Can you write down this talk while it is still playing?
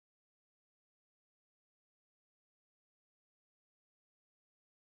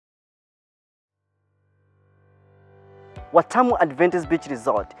Watamu Adventist Beach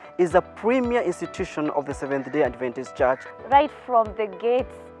Resort is a premier institution of the Seventh-day Adventist Church. Right from the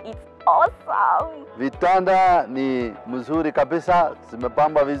gates, it's awesome. Vitanda ni mzuri kabisa,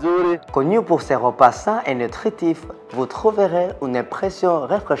 zimepamba vizuri. Connu pour ses repas sains et nutritifs, vous trouverez une impression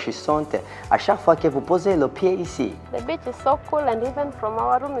rafraîchissante à chaque fois que vous posez le pied ici. The beach is so cool, and even from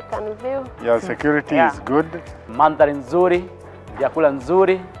our room you can view. Your security is good. Mandhari nzuri, vyakula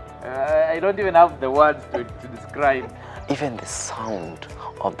nzuri. I don't even have the words to describe. Even the sound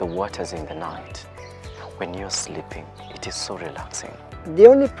of the waters in the night, when you're sleeping, it is so relaxing. The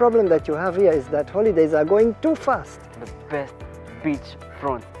only problem that you have here is that holidays are going too fast. The best beach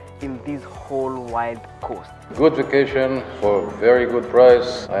front in this whole wide coast. Good vacation for very good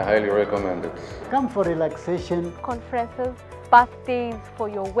price. I highly recommend it. Come for relaxation. Conferences, birthdays, for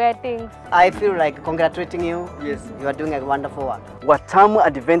your weddings. I feel like congratulating you. Yes, you are doing a wonderful work. Watamu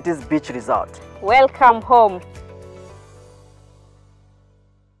Adventist Beach Resort. Welcome home.